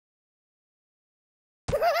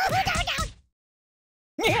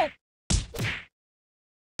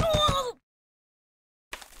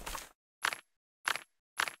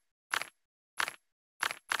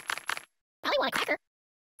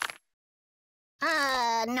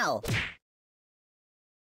No.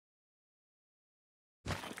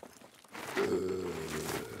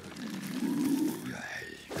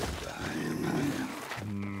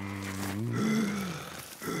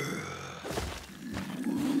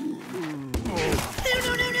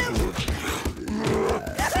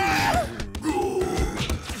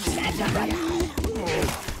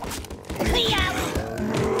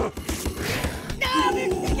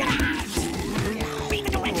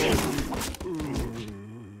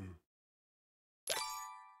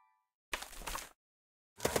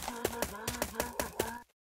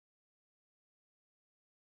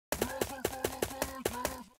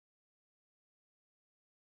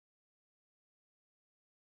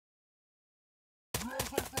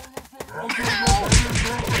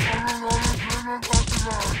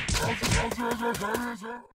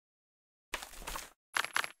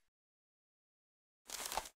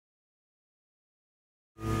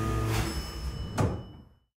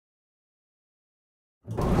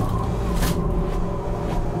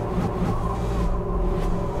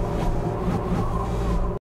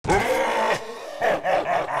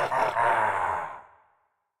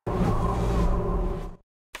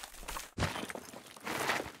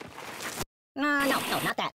 No,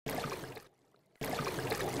 not that.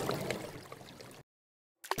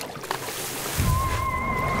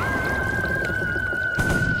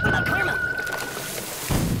 What about karma?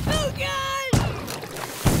 Oh, God!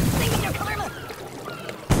 Think of your karma!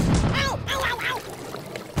 Ow! Ow, ow, ow!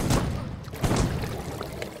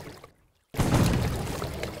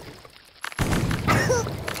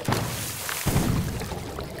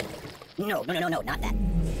 No, not that.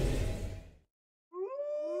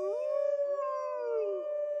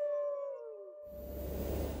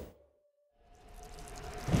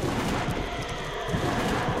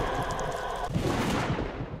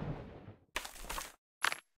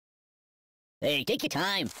 Hey, take your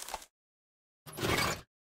time.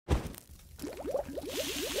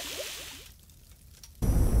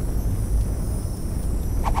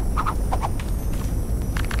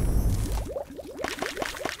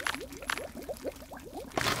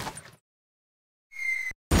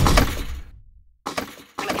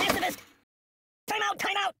 I'm a pacifist. Time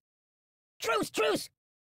out. Truce.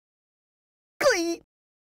 Glee.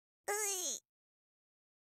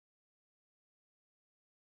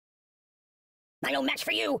 I no match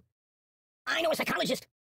for you. I know a psychologist.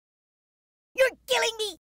 You're killing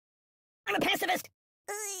me. I'm a pacifist.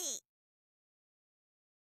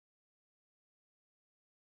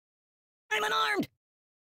 I'm unarmed.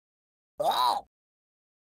 Oh.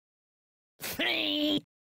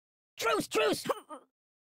 Truce.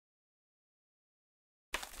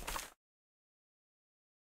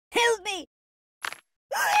 Help me.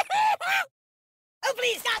 Oh,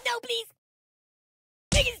 please stop. No, please.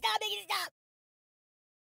 Make it stop.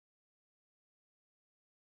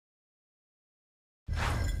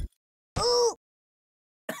 Ooh!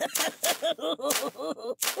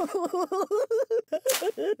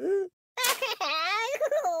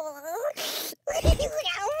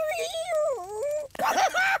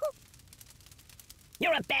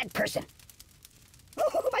 You're a bad person.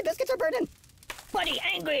 Oh, my biscuits are burning. Buddy,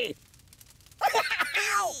 angry.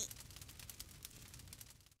 Ow!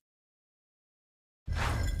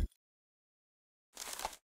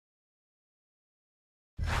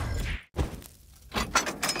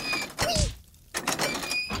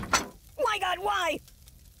 My God, why?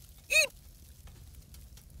 Eep.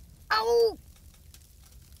 Ow!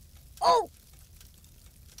 Oh!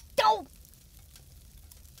 Oh!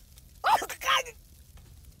 Oh, God!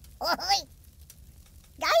 Oi!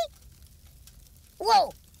 Guy?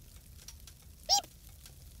 Whoa! Beep!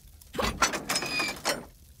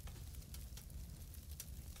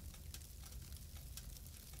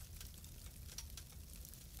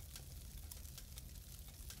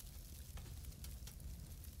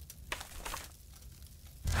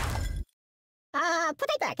 Put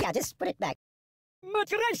it back. Yeah, just put it back.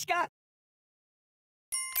 Matryoshka!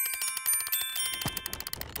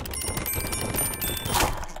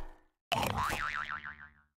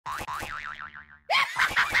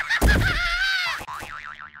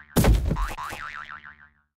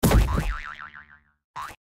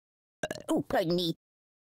 Oh, pardon me.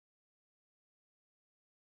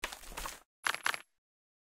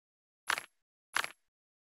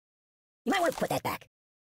 You might want to put that back.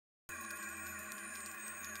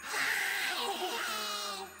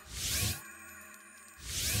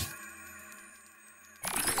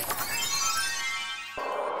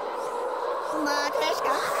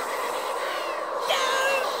 Matryoshka.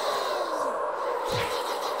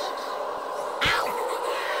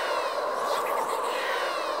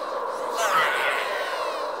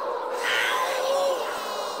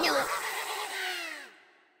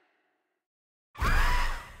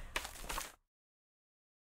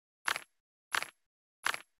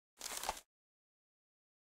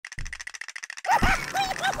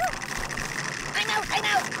 I'm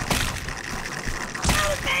out! Oh,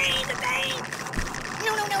 the pain! The pain!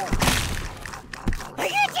 No, no, no! I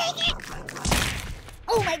can't take it!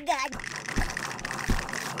 Oh my god!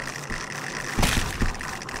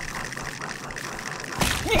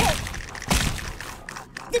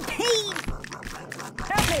 The pain!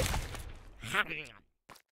 Help me!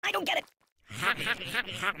 I don't get it!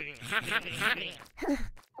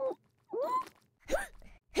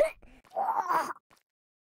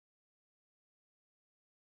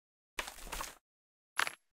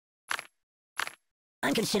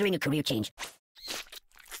 I'm considering a career change.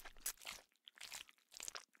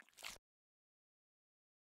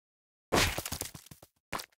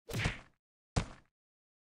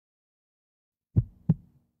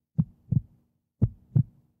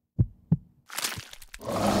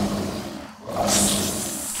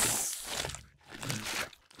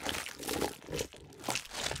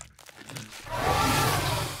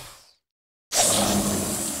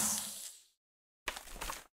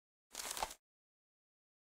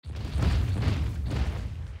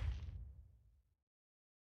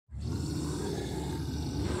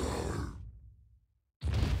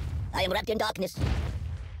 I am wrapped in darkness.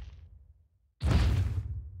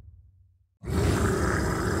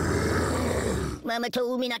 Mama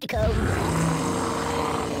told me not to come.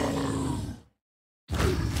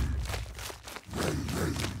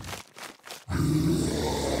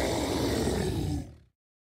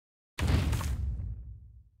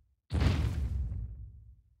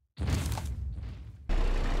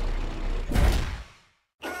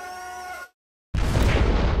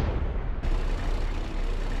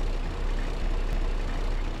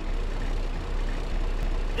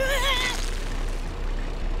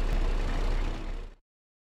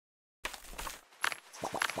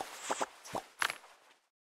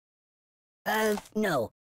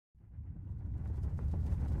 No.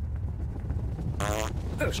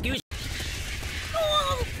 Excuse me.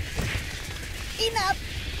 Oh! Enough!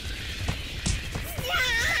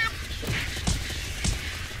 Stop!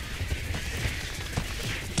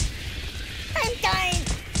 I'm dying!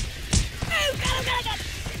 Oh god, oh god, oh god!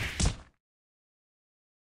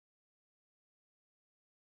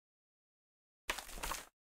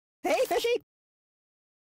 Hey, fishy!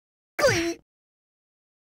 Glee!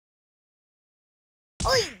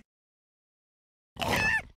 Oi!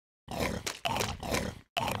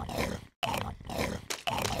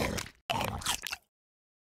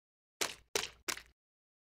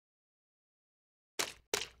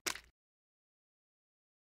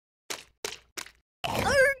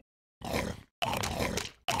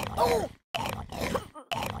 Oh!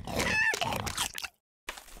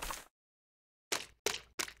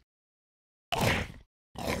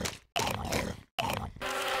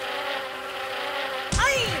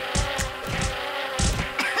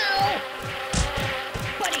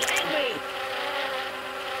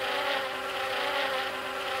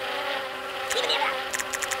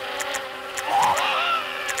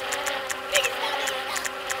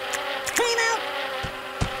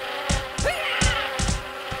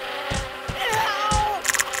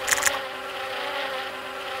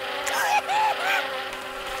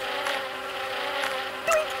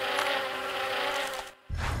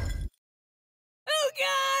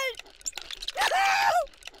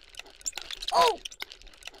 Oh!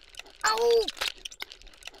 Oh!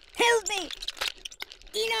 Help me!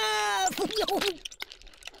 Enough!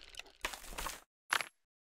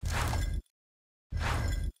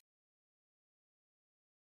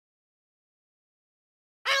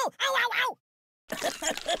 Ow! Ow! Ow! Ow!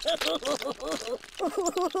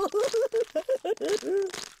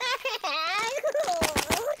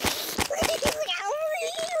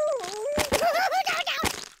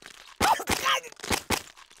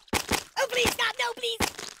 Oh, please, stop! No, please!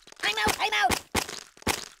 I'm out! I'm out!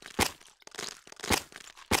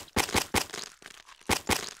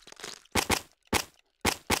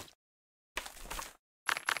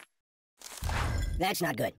 That's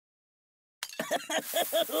not good.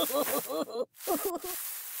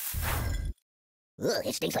 Ugh,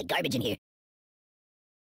 it stinks like garbage in here.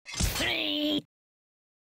 Prix!